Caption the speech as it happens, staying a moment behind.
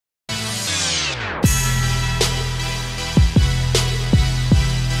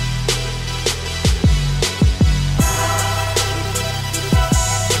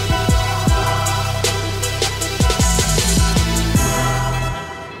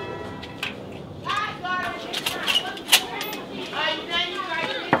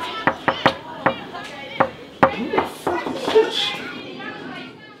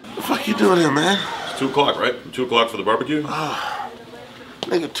doing here, man? It's 2 o'clock, right? 2 o'clock for the barbecue?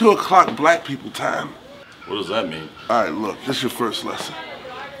 Nigga, 2 o'clock black people time. What does that mean? All right, look, this is your first lesson.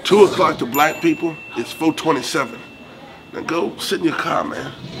 2 o'clock to black people, it's 4:27. Now go sit in your car,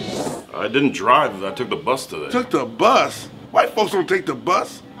 man. I didn't drive. I took the bus today. Took the bus? White folks don't take the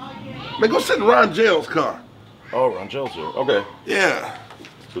bus. Man, go sit in Ron Jail's car. Oh, Ron Jail's here. Okay. Yeah.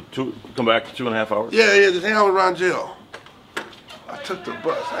 So come back 2.5 hours? Yeah, just hang out with Ron Jail. I took the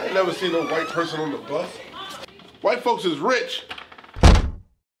bus. I ain't never seen no white person on the bus. White folks is rich.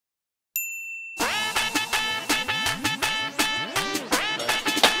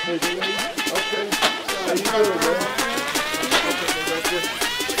 Hey, okay. How you doing, man?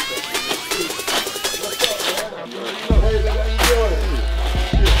 Hey, baby, how you doing?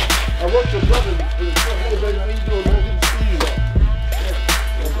 I wrote your brother. Hey, baby, how you doing, man? Good to see you,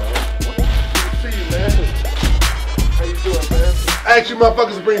 man. Good to see you, man. How you doing, man? I asked you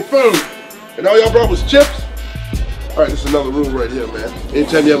motherfuckers to bring food, and all y'all brought was chips? All right, this is another rule right here, man.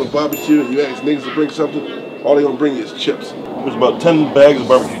 Anytime you have a barbecue and you ask niggas to bring something, all they gonna bring you is chips. There's about 10 bags of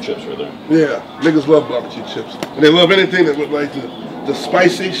barbecue chips right there. Yeah, niggas love barbecue chips. And they love anything that look like the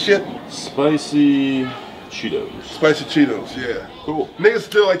spicy shit. Spicy Cheetos. Spicy Cheetos, yeah. Cool. Niggas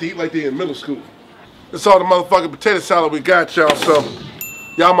still like to eat like they in middle school. That's all the motherfucking potato salad we got, y'all, so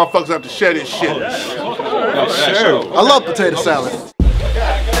y'all motherfuckers have to share this shit. Sure. I love potato salad.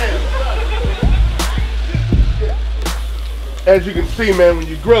 As you can see, man, when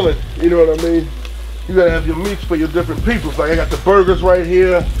you're grilling, you know what I mean? You gotta have your meats for your different peoples. Like I got the burgers right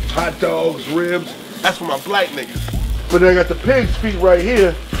here, hot dogs, ribs. That's for my black niggas. But then I got the pig's feet right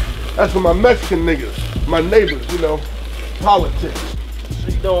here. That's for my Mexican niggas, my neighbors, you know, politics.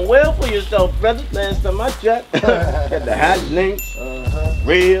 You're doing well for yourself, brother. Last time I checked, had the hot links,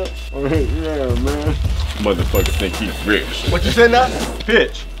 ribs. Yeah, man. Motherfucker think he's rich. What you say now?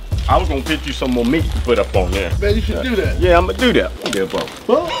 Pitch. I was gonna pitch you some more meat to put up on there. Man, you should do that. Yeah, I'm gonna do that. Yeah, bro.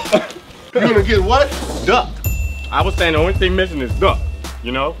 You gonna get what? Duck. I was saying the only thing missing is duck.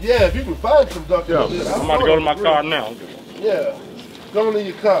 You know? Yeah, if you can find some duck. Yeah. I'm about to go to my car now. Yeah. Go into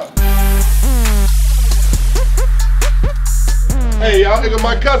your car. Hey, y'all, nigga,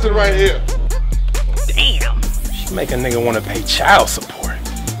 my cousin right here. Damn. She make a nigga wanna pay child support.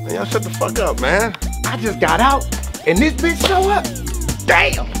 Man, y'all shut the fuck up, man. I just got out, and this bitch show up.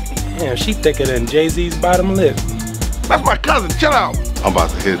 Damn. Damn, she thicker than Jay-Z's bottom lip. That's my cousin, chill out. I'm about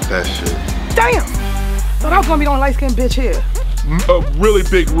to hit that shit. Damn! So that was gonna be the only light-skinned bitch here. A really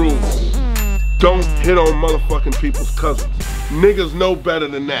big rule. Don't hit on motherfucking people's cousins. Niggas know better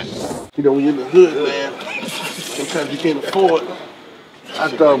than that. You know, when you're in the hood, man, sometimes you can't afford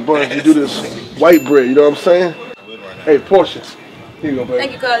hot dog buns. You do this white bread, you know what I'm saying? Hey, Portia. Here you go, baby.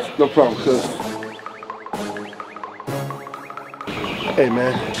 Thank you, cuz. No problem, cuz. Hey,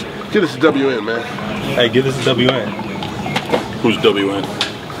 man. Give this a WN, man. Hey, give this a WN. Who's WN?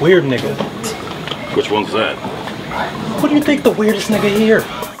 Weird nigga. Which one's that? What do you think the weirdest nigga here?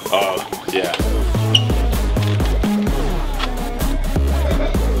 Yeah.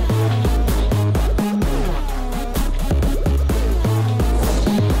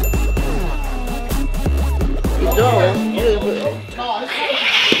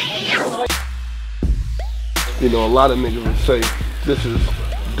 You know, a lot of niggas would say, this is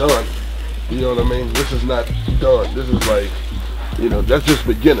done. You know what I mean? This is not done. This is like, you know, that's just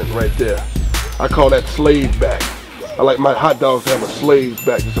beginning right there. I call that slave back. I like my hot dogs to have a slave's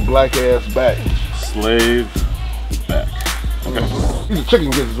back, just a black ass back. Slave back. Okay. These are chicken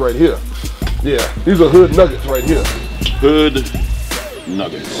gizzards right here. Yeah, these are hood nuggets right here. Hood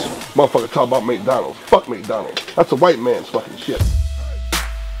nuggets. Motherfucker talk about McDonald's. Fuck McDonald's. That's a white man's fucking shit.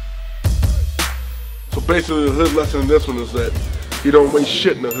 So basically the hood lesson in this one is that you don't waste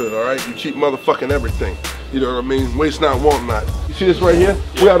shit in the hood, all right? You keep motherfucking everything. You know what I mean? Waste not, want not. You see this right here?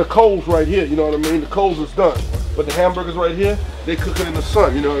 We have the coals right here, you know what I mean? The coals is done. But the hamburgers right here, they cook it in the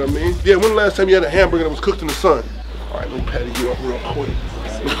sun, you know what I mean? Yeah, when the last time you had a hamburger that was cooked in the sun? All right, let me patty you up real quick.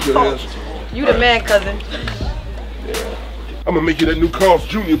 Look your ass. You the man, cousin. Yeah. I'm gonna make you that new Carl's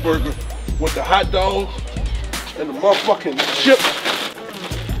Jr. burger with the hot dogs and the motherfucking chips.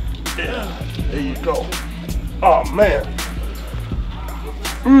 Yeah, there you go. Oh man.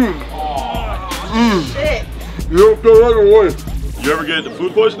 Shit. You don't feel right away. You ever get the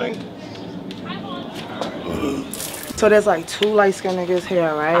food poisoning? So there's like 2 light-skinned niggas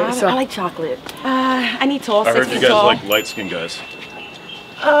here, right? I like chocolate. I need tall, I 6 heard feet you guys tall. like light-skinned guys.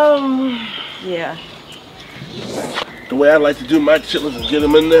 Yeah. The way I like to do my chitlins is get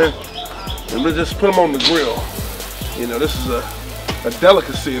them in there and we just put them on the grill. You know, this is a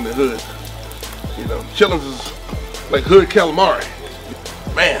delicacy in the hood. You know, chitlins is like hood calamari.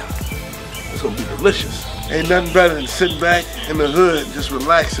 Man, delicious. Ain't nothing better than sitting back in the hood just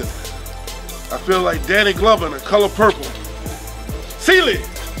relaxing. I feel like Danny Glover in The Color Purple. Celie,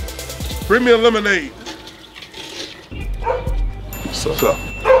 bring me a lemonade. What's up?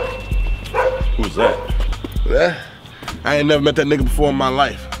 Who's that? Yeah, I ain't never met that nigga before in my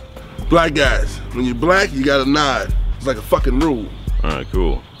life. Black guys, when you're black, you gotta nod. It's like a fucking rule. All right,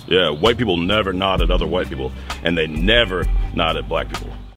 cool. Yeah, white people never nod at other white people, and they never nod at black people.